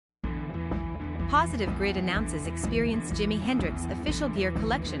Positive Grid announces Experience Jimi Hendrix official gear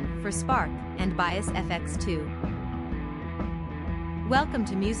collection for Spark and Bias FX2. Welcome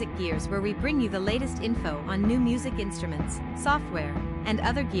to Music Gears, where we bring you the latest info on new music instruments, software, and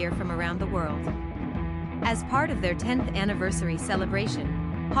other gear from around the world. As part of their 10th anniversary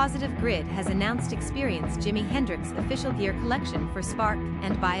celebration, Positive Grid has announced Experience Jimi Hendrix official gear collection for Spark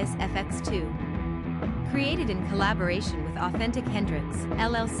and Bias FX2. Created in collaboration with Authentic Hendrix,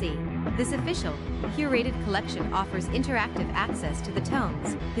 LLC, this official, curated collection offers interactive access to the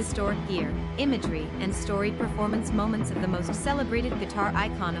tones, historic gear, imagery, and storied performance moments of the most celebrated guitar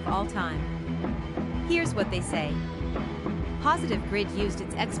icon of all time. Here's what they say. Positive Grid used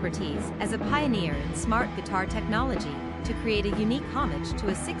its expertise as a pioneer in smart guitar technology to create a unique homage to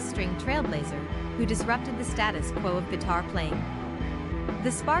a 6-string trailblazer who disrupted the status quo of guitar playing.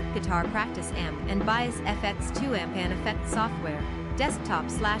 The Spark Guitar Practice Amp and Bias FX2 amp and effect software,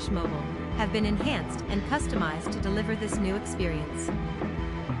 desktop/mobile, have been enhanced and customized to deliver this new experience.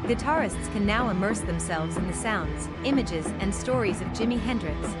 Guitarists can now immerse themselves in the sounds, images, and stories of Jimi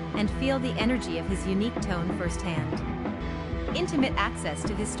Hendrix and feel the energy of his unique tone firsthand. Intimate access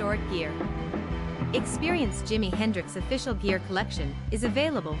to historic gear. Experience Jimi Hendrix official gear collection is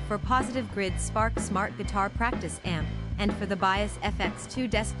available for Positive Grid's Spark Smart Guitar Practice Amp and for the Bias FX2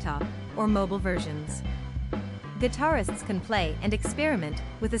 desktop or mobile versions. Guitarists can play and experiment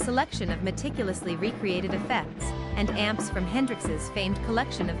with a selection of meticulously recreated effects and amps from Hendrix's famed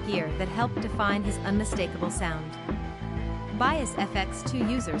collection of gear that help define his unmistakable sound. Bias FX2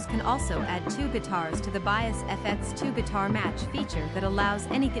 users can also add 2 guitars to the Bias FX2 Guitar Match feature that allows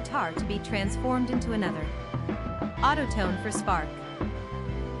any guitar to be transformed into another. Autotone for Spark.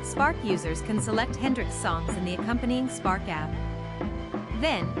 Spark users can select Hendrix songs in the accompanying Spark app.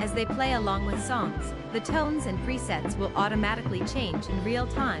 Then, as they play along with songs, the tones and presets will automatically change in real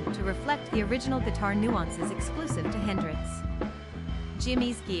time to reflect the original guitar nuances exclusive to Hendrix.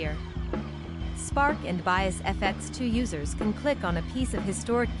 Jimi's gear. Spark and Bias FX2 users can click on a piece of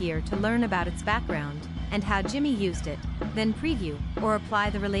historic gear to learn about its background and how Jimi used it, then preview or apply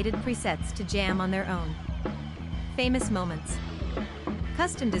the related presets to jam on their own. Famous moments.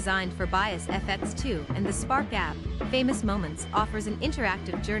 Custom designed for Bias FX2 and the Spark app, Famous Moments offers an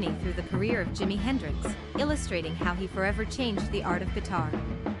interactive journey through the career of Jimi Hendrix, illustrating how he forever changed the art of guitar.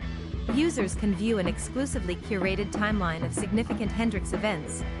 Users can view an exclusively curated timeline of significant Hendrix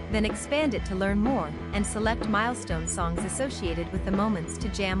events, then expand it to learn more and select milestone songs associated with the moments to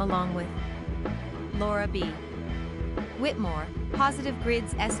jam along with. Laura B. Whitmore, Positive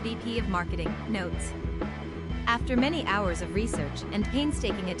Grid's SVP of Marketing, notes, "After many hours of research and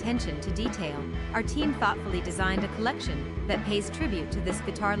painstaking attention to detail, our team thoughtfully designed a collection that pays tribute to this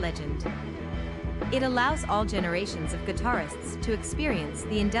guitar legend. It allows all generations of guitarists to experience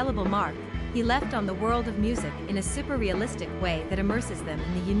the indelible mark he left on the world of music in a super-realistic way that immerses them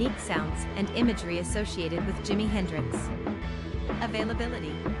in the unique sounds and imagery associated with Jimi Hendrix."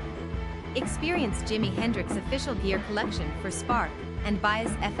 Availability. Experience Jimi Hendrix official gear collection for Spark and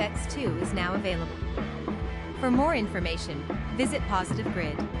Bias FX2 is now available. For more information, visit Positive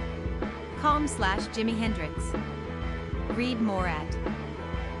Grid. com/Jimi Hendrix. Read more at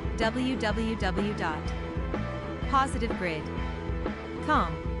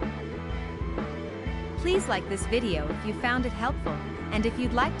www.positivegrid.com. Please like this video if you found it helpful, and if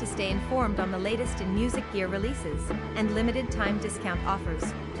you'd like to stay informed on the latest in music gear releases and limited time discount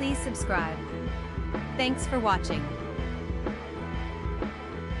offers, please subscribe. Thanks for watching.